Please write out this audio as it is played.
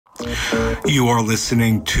You are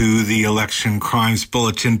listening to the Election Crimes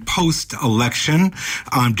Bulletin post-election.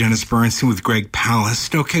 I'm Dennis Bernstein with Greg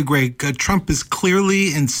Palast. Okay, Greg, Trump is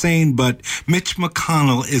clearly insane, but Mitch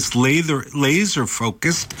McConnell is laser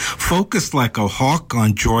focused like a hawk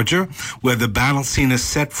on Georgia, where the battle scene is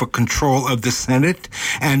set for control of the Senate,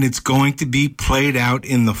 and it's going to be played out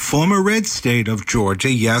in the former red state of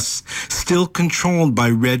Georgia, yes, still controlled by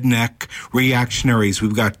redneck reactionaries.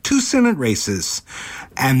 We've got 2 Senate races,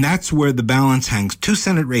 and that's where the balance hangs. 2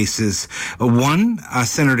 Senate races. One,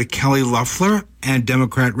 Senator Kelly Loeffler and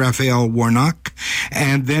Democrat Raphael Warnock,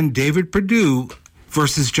 and then David Perdue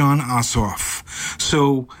versus Jon Ossoff.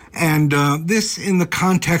 So, and this in the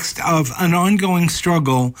context of an ongoing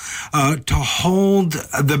struggle to hold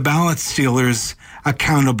the ballot stealers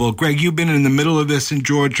accountable. Greg, you've been in the middle of this in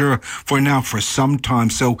Georgia for some time,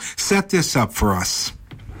 so set this up for us.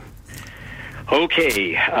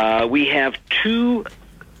 Okay, we have two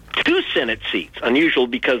Senate seats, unusual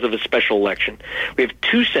because of a special election. We have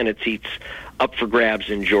 2 Senate seats up for grabs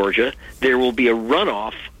in Georgia. There will be a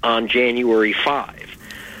runoff on January 5.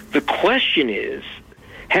 The question is,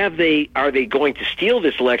 are they going to steal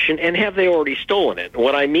this election, and have they already stolen it?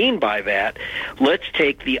 What I mean by that, let's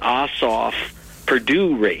take the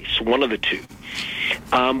Ossoff-Perdue race, one of the two.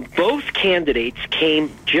 Both candidates came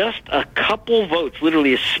just a couple votes,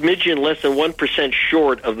 literally a smidgen less than 1%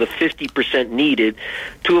 short of the 50% needed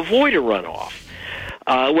to avoid a runoff.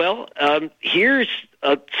 Here's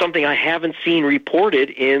something I haven't seen reported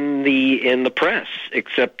in the press,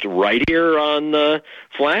 except right here on the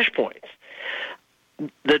Flashpoints.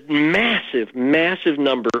 The massive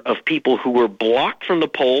number of people who were blocked from the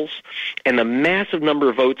polls and the massive number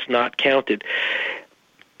of votes not counted.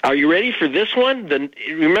 Are you ready for this one?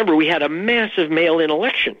 Remember, we had a massive mail-in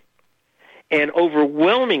election. And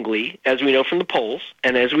overwhelmingly, as we know from the polls,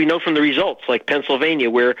 and as we know from the results, like Pennsylvania,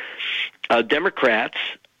 where Democrats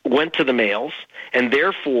went to the mails, and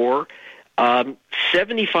therefore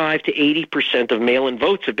 75 to 80% of mail-in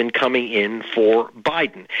votes have been coming in for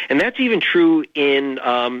Biden. And that's even true in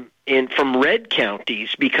from red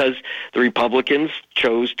counties, because the Republicans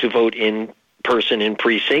chose to vote in person in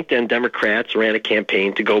precinct, and Democrats ran a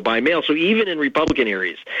campaign to go by mail. So even in Republican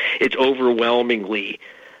areas, it's overwhelmingly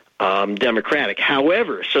Democratic.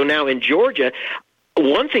 However, so now in Georgia,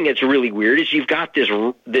 one thing that's really weird is you've got this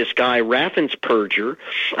guy, Raffensperger.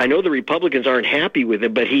 I know the Republicans aren't happy with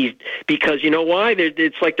him, but because you know why?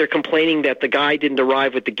 It's like they're complaining that the guy didn't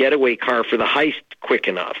arrive with the getaway car for the heist quick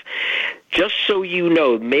enough. Just so you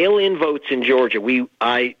know, mail-in votes in Georgia,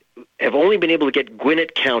 I have only been able to get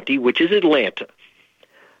Gwinnett County, which is Atlanta.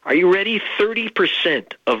 Are you ready?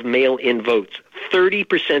 30% of mail-in votes.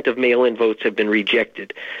 30% of mail-in votes have been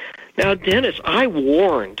rejected. Now, Dennis, I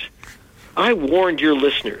warned your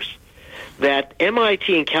listeners that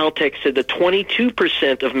MIT and Caltech said that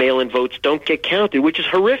 22% of mail-in votes don't get counted, which is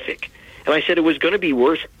horrific. And I said it was going to be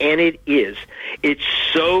worse, and it is. It's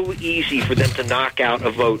so easy for them to knock out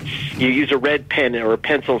a vote. You use a red pen or a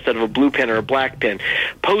pencil instead of a blue pen or a black pen.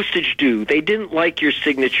 Postage due. They didn't like your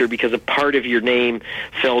signature because a part of your name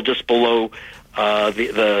fell just below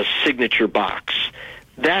the signature box.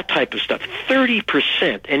 That type of stuff.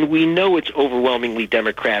 30%, and we know it's overwhelmingly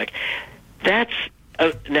Democratic. That's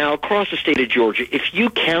now across the state of Georgia. If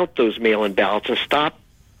you count those mail-in ballots and stop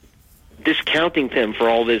discounting them for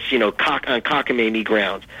all this, on cockamamie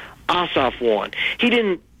grounds, Ossoff won. He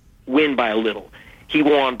didn't win by a little. He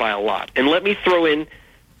won by a lot. And let me throw in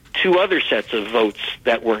 2 other sets of votes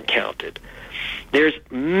that weren't counted. There's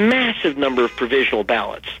massive number of provisional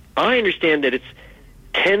ballots. I understand that it's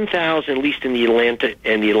 10,000, at least in the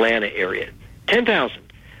Atlanta area. 10,000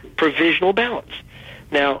 provisional ballots.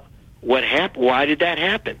 Now, what happened? Why did that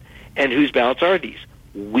happen? And whose ballots are these?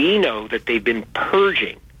 We know that they've been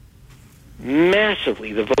purging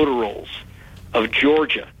massively the voter rolls of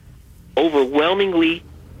Georgia, overwhelmingly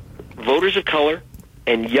voters of color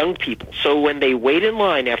and young people. So when they wait in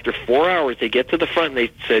line after 4 hours, they get to the front and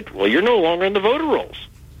they said, well, you're no longer on the voter rolls.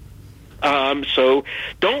 So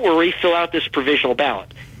don't worry, fill out this provisional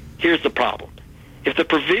ballot. Here's the problem. If the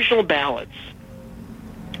provisional ballots,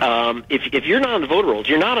 if you're not on the voter rolls,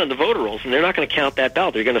 you're not on the voter rolls, and they're not going to count that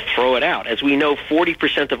ballot. They're going to throw it out. As we know,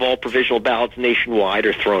 40% of all provisional ballots nationwide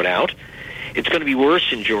are thrown out. It's going to be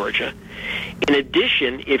worse in Georgia. In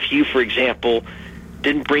addition, if you, for example,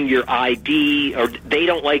 didn't bring your ID, or they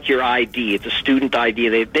don't like your ID, it's a student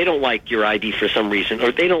ID, they don't like your ID for some reason,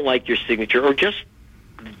 or they don't like your signature, or just,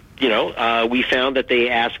 we found that they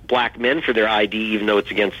ask black men for their ID, even though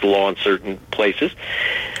it's against the law in certain places.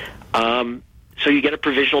 So you get a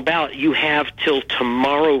provisional ballot. You have till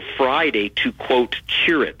tomorrow, Friday, to, quote,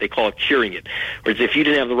 cure it. They call it curing it. Whereas if you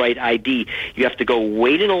didn't have the right ID, you have to go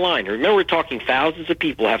wait in a line. Remember, we're talking thousands of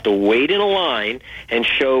people have to wait in a line and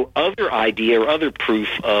show other ID or other proof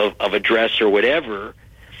of address or whatever.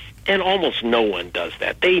 And almost no one does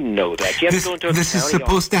that. They know that. You have to go into a this is county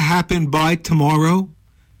supposed to happen by tomorrow?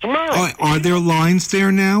 Tomorrow. Are there lines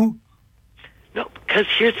there now? No, because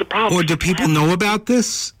here's the problem. Or do people know about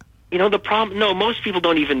this? You know, the problem, no, most people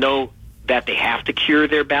don't even know that they have to cure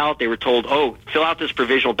their ballot. They were told, oh, fill out this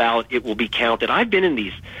provisional ballot, it will be counted. I've been in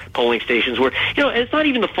these polling stations where, you know, it's not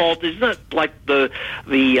even the fault. It's not like the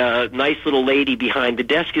nice little lady behind the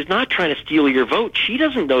desk is not trying to steal your vote. She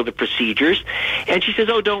doesn't know the procedures, and she says,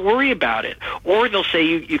 oh, don't worry about it. Or they'll say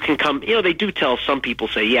you can come, you know, they do tell some people,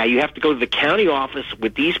 say, yeah, you have to go to the county office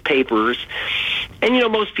with these papers, and, you know,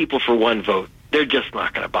 most people for one vote, they're just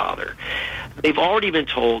not going to bother. They've already been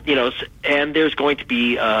told, you know, and there's going to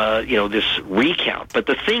be, you know, this recount. But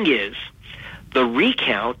the thing is, the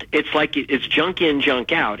recount, it's like it's junk in,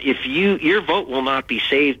 junk out. If your vote will not be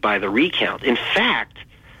saved by the recount. In fact,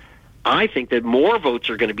 I think that more votes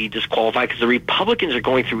are going to be disqualified because the Republicans are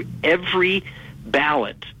going through every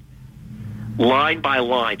ballot line by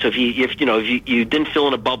line. So if you didn't fill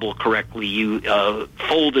in a bubble correctly, you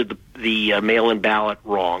folded the mail-in ballot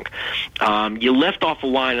wrong, you left off a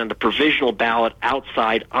line on the provisional ballot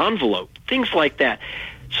outside envelope, things like that.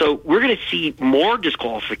 So we're going to see more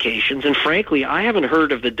disqualifications, and frankly, I haven't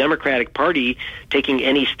heard of the Democratic Party taking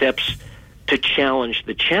any steps to challenge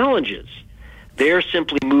the challenges. They're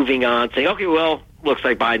simply moving on, saying, okay, well, looks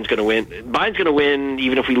like Biden's going to win. Biden's going to win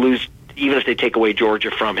even if we lose, even if they take away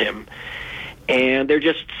Georgia from him. And they're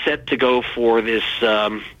just set to go for this,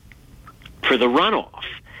 for the runoff,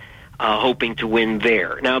 hoping to win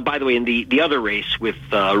there. Now, by the way, in the other race with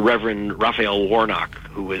Reverend Raphael Warnock,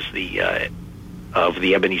 who was of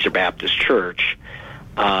the Ebenezer Baptist Church,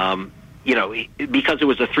 you know, because it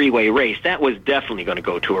was a three-way race, that was definitely going to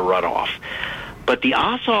go to a runoff. But the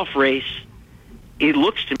Ossoff race, it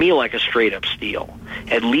looks to me like a straight-up steal,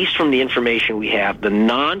 at least from the information we have. The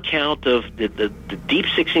non-count of the deep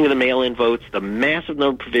sixing of the mail-in votes, the massive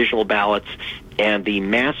number of provisional ballots, and the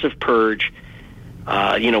massive purge,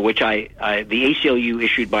 you know, which the ACLU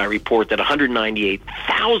issued by a report that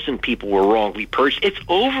 198,000 people were wrongly purged. It's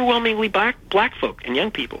overwhelmingly black folk and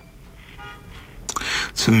young people.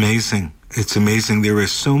 It's amazing. It's amazing. There is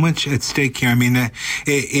so much at stake here. I mean,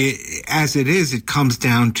 as it is, it comes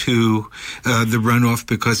down to the runoff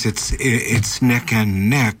because it's neck and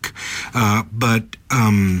neck. But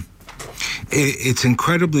it's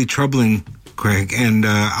incredibly troubling, Greg. And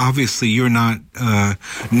obviously, you're not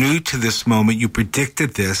new to this moment. You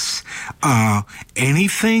predicted this.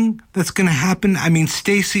 Anything that's going to happen? I mean,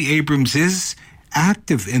 Stacey Abrams is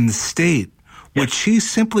active in the state. Would she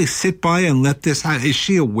simply sit by and let this happen? Is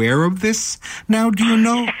she aware of this now? Do you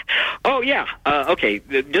know? Oh, yeah. Okay.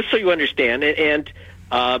 Just so you understand, and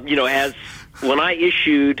you know, as when I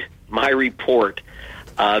issued my report,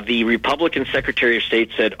 the Republican Secretary of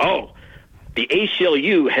State said, oh, the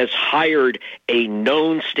ACLU has hired a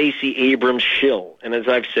known Stacey Abrams shill. And as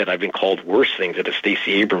I've said, I've been called worse things than a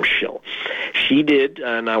Stacey Abrams shill. She did,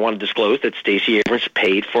 and I want to disclose that Stacey Abrams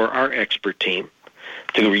paid for our expert team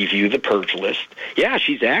to review the purge list. Yeah,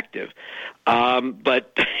 she's active.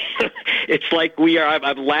 But it's like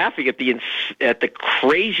I'm laughing at the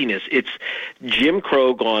craziness. It's Jim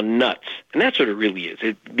Crow gone nuts. And that's what it really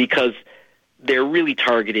is. Because they're really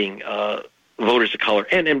targeting voters of color.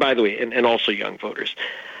 And by the way, and also young voters.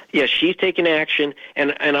 Yes, she's taking action.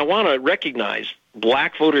 And I want to recognize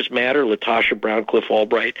Black Voters Matter, Latasha Brown, Cliff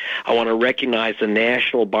Albright. I want to recognize the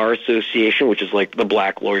National Bar Association, which is like the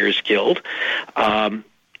Black Lawyers Guild. The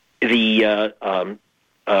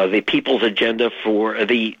People's Agenda for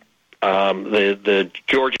the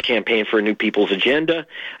Georgia Campaign for a New People's Agenda.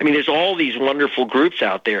 I mean, there's all these wonderful groups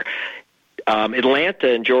out there.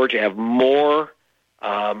 Atlanta and Georgia have more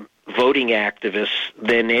voting activists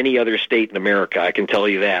than any other state in America, I can tell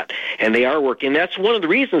you that. And they are working. That's one of the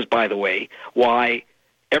reasons, by the way, why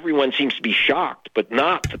everyone seems to be shocked, but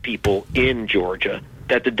not the people in Georgia,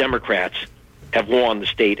 that the Democrats have won the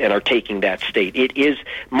state and are taking that state. It is,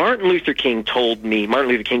 Martin Luther King III,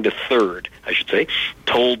 I should say,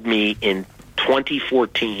 told me in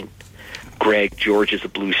 2014, Greg, Georgia's a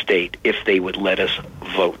blue state if they would let us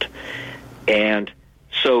vote. And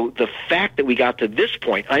so the fact that we got to this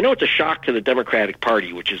point, I know it's a shock to the Democratic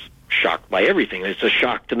Party, which is shocked by everything. It's a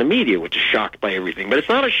shock to the media, which is shocked by everything. But it's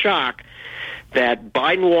not a shock that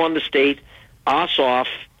Biden won the state, Ossoff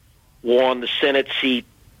won the Senate seat,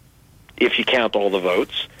 if you count all the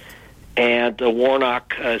votes, and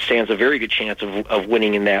Warnock stands a very good chance of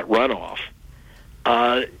winning in that runoff.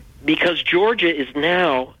 Because Georgia is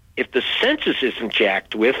now, if the census isn't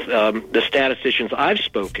jacked with, the statisticians I've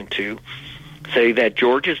spoken to say that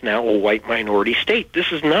Georgia is now a white minority state.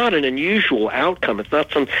 This is not an unusual outcome.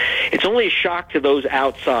 It's only a shock to those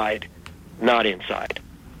outside, not inside.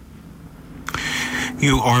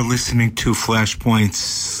 You are listening to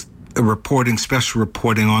Flashpoint's special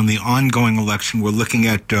reporting on the ongoing election. We're looking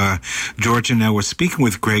at Georgia now. We're speaking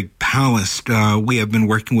with Greg Palast. We have been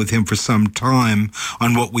working with him for some time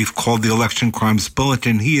on what we've called the Election Crimes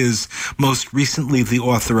Bulletin. He is most recently the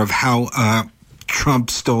author of How Trump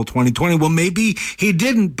Stole 2020. Well, maybe he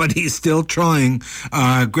didn't, but he's still trying.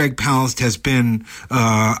 Greg Palast has been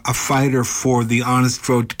a fighter for the honest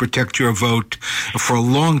vote, to protect your vote, for a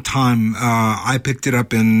long time. I picked it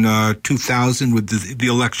up in 2000 with the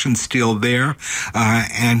election steal there,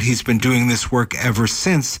 and he's been doing this work ever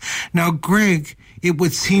since. Now, Greg, it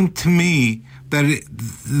would seem to me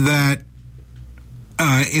that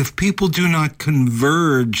if people do not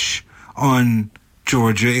converge on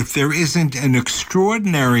Georgia, if there isn't an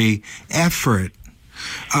extraordinary effort,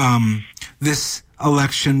 this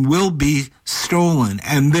election will be stolen,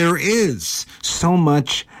 and there is so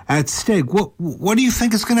much at stake. What do you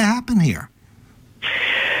think is going to happen here?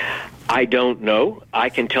 I don't know. I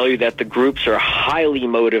can tell you that the groups are highly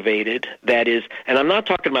motivated. That is, and I'm not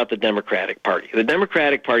talking about the Democratic Party. The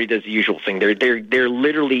Democratic Party does the usual thing. They're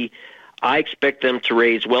literally, I expect them to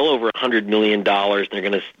raise well over $100 million.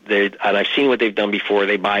 And I've seen what they've done before.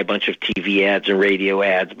 They buy a bunch of TV ads and radio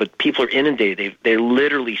ads, but people are inundated. They're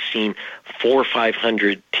literally seen 400 or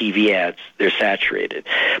 500 TV ads. They're saturated.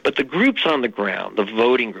 But the groups on the ground, the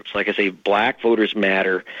voting groups, like I say, Black Voters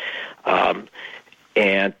Matter,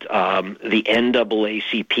 and the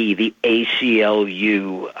NAACP, the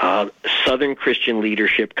ACLU, Southern Christian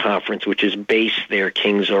Leadership Conference, which is based there,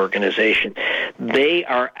 King's organization. They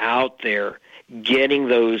are out there getting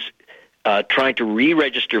those, trying to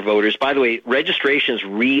re-register voters. By the way, registrations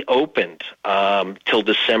reopened till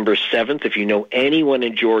December 7th. If you know anyone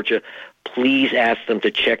in Georgia, please ask them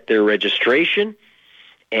to check their registration.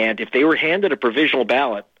 And if they were handed a provisional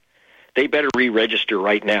ballot, they better re-register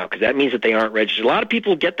right now, because that means that they aren't registered. A lot of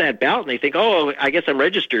people get that ballot and they think, oh, I guess I'm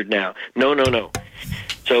registered now. No.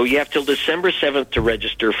 So you have till December 7th to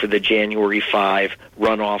register for the January 5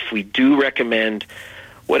 runoff. We do recommend,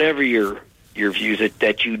 whatever your views,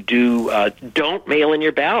 that you don't mail in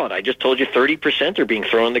your ballot. I just told you 30% are being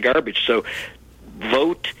thrown in the garbage. So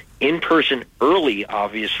vote in person early,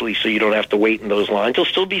 obviously, so you don't have to wait in those lines. There'll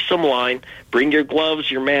still be some line. Bring your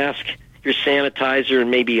gloves, your mask, your sanitizer,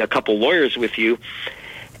 and maybe a couple lawyers with you,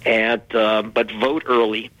 but vote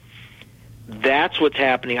early. That's what's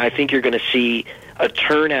happening. I think you're going to see a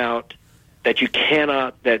turnout that you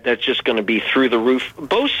cannot, that's just going to be through the roof,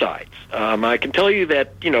 both sides. I can tell you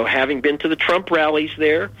that, having been to the Trump rallies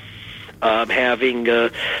there, having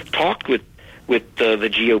talked with the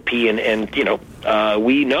GOP, and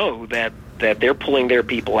we know that they're pulling their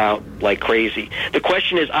people out like crazy. The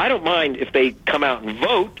question is, I don't mind if they come out and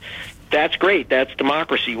vote. That's great. That's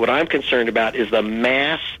democracy. What I'm concerned about is the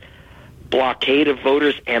mass blockade of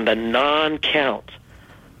voters and the non-count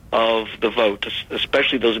of the vote,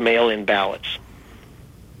 especially those mail-in ballots.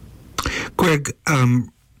 Greg,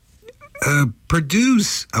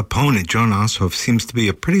 Perdue's opponent, Jon Ossoff, seems to be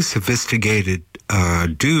a pretty sophisticated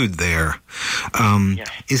dude there.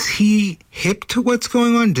 Is he hip to what's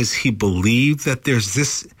going on? Does he believe that there's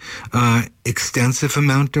this extensive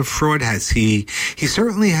amount of fraud? He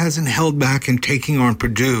certainly hasn't held back in taking on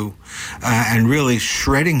Perdue and really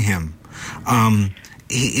shredding him.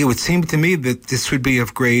 It would seem to me that this would be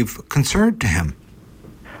of grave concern to him.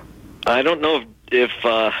 I don't know if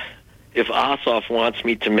Ossoff wants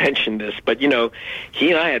me to mention this, but, he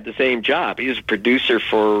and I had the same job. He was a producer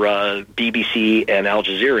for BBC and Al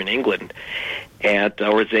Jazeera in England,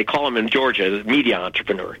 or as they call him in Georgia, a media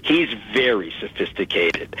entrepreneur. He's very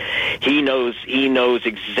sophisticated. He knows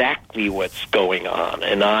exactly what's going on,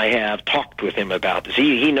 and I have talked with him about this.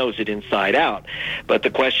 He knows it inside out. But the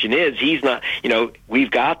question is, he's not,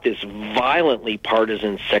 we've got this violently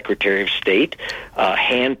partisan Secretary of State,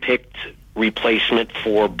 handpicked replacement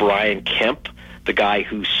for Brian Kemp, the guy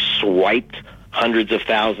who swiped hundreds of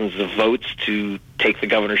thousands of votes to take the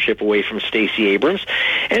governorship away from Stacey Abrams.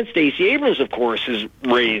 And Stacey Abrams, of course, has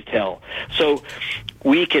raised hell. So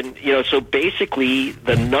we can, so basically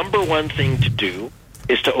the number one thing to do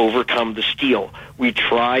is to overcome the steal. We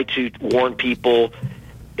try to warn people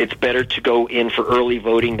it's better to go in for early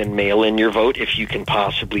voting than mail in your vote if you can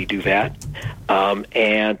possibly do that.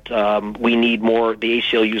 And we need more. The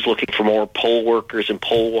ACLU is looking for more poll workers and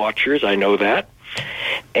poll watchers. I know that.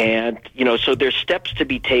 And, so there's steps to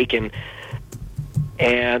be taken.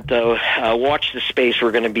 And watch the space.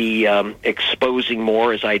 We're going to be exposing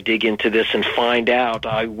more as I dig into this and find out.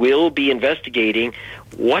 I will be investigating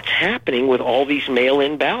what's happening with all these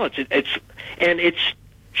mail-in ballots. It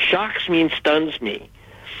shocks me and stuns me.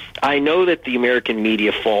 I know that the American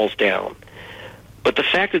media falls down, but the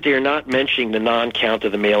fact that they are not mentioning the non-count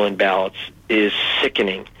of the mail-in ballots is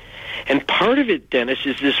sickening. And part of it, Dennis,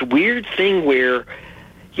 is this weird thing where,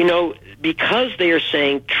 because they are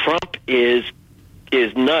saying Trump is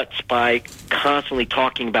nuts by constantly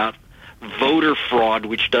talking about voter fraud,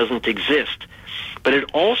 which doesn't exist. But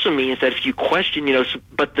it also means that if you question,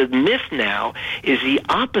 but the myth now is the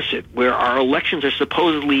opposite, where our elections are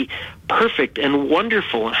supposedly perfect and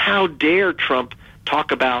wonderful. And how dare Trump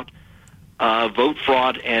talk about vote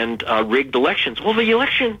fraud and rigged elections? Well, the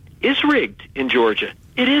election is rigged in Georgia.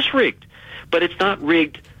 It is rigged. But it's not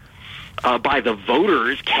rigged by the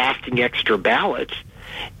voters casting extra ballots.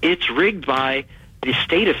 It's rigged by the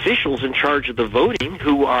state officials in charge of the voting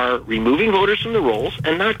who are removing voters from the rolls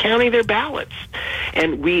and not counting their ballots.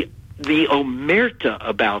 And the omerta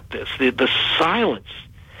about this, the silence,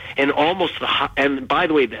 and and by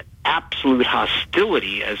the way, the absolute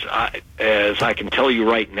hostility, as I can tell you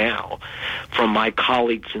right now, from my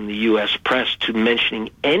colleagues in the U.S. press to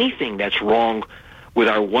mentioning anything that's wrong with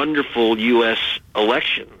our wonderful U.S.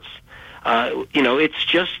 elections. It's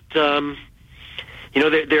just...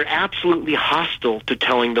 they're absolutely hostile to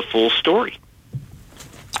telling the full story.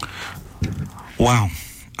 Wow.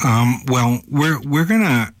 Well, we're going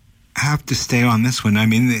to have to stay on this one. I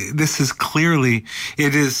mean, this is clearly,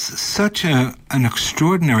 it is such an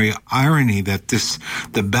extraordinary irony that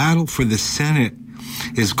the battle for the Senate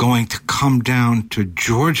is going to come down to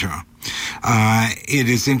Georgia. It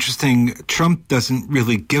is interesting. Trump doesn't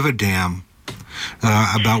really give a damn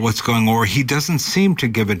about what's going on, or he doesn't seem to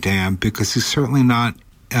give a damn, because he's certainly not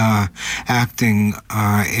acting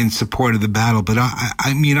in support of the battle. But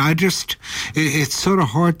it's sort of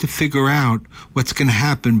hard to figure out what's going to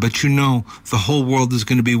happen. But the whole world is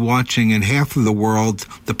going to be watching, and half of the world,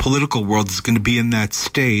 the political world, is going to be in that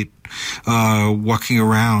state, walking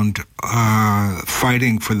around,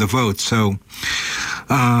 fighting for the vote. So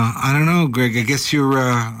I don't know, Greg. I guess you're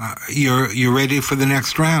ready for the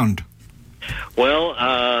next round.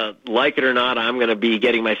 Well, like it or not, I'm going to be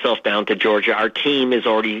getting myself down to Georgia. Our team is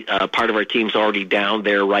already, part of our team's already down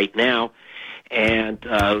there right now. And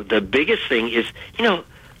the biggest thing is,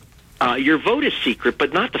 your vote is secret,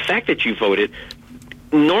 but not the fact that you voted.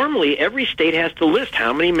 Normally, every state has to list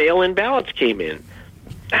how many mail-in ballots came in,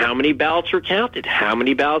 how many ballots were counted, how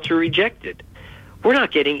many ballots were rejected. We're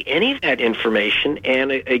not getting any of that information.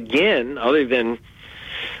 And again, other than...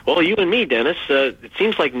 Well, you and me, Dennis, it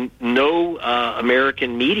seems like no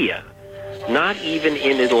American media, not even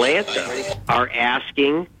in Atlanta, are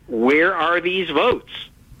asking, where are these votes?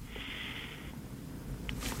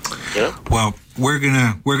 Well, we're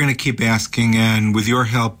gonna keep asking, and with your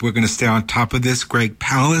help, we're gonna stay on top of this. Greg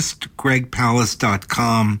Palast,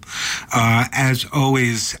 gregpalast.com. As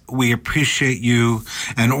always, we appreciate you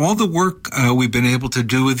and all the work we've been able to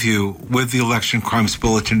do with you with the Election Crimes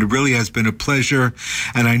Bulletin. It really has been a pleasure,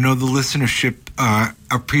 and I know the listenership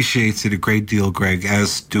appreciates it a great deal, Greg,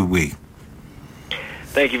 as do we.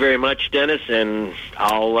 Thank you very much, Dennis, and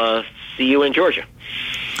I'll see you in Georgia.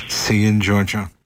 See you in Georgia.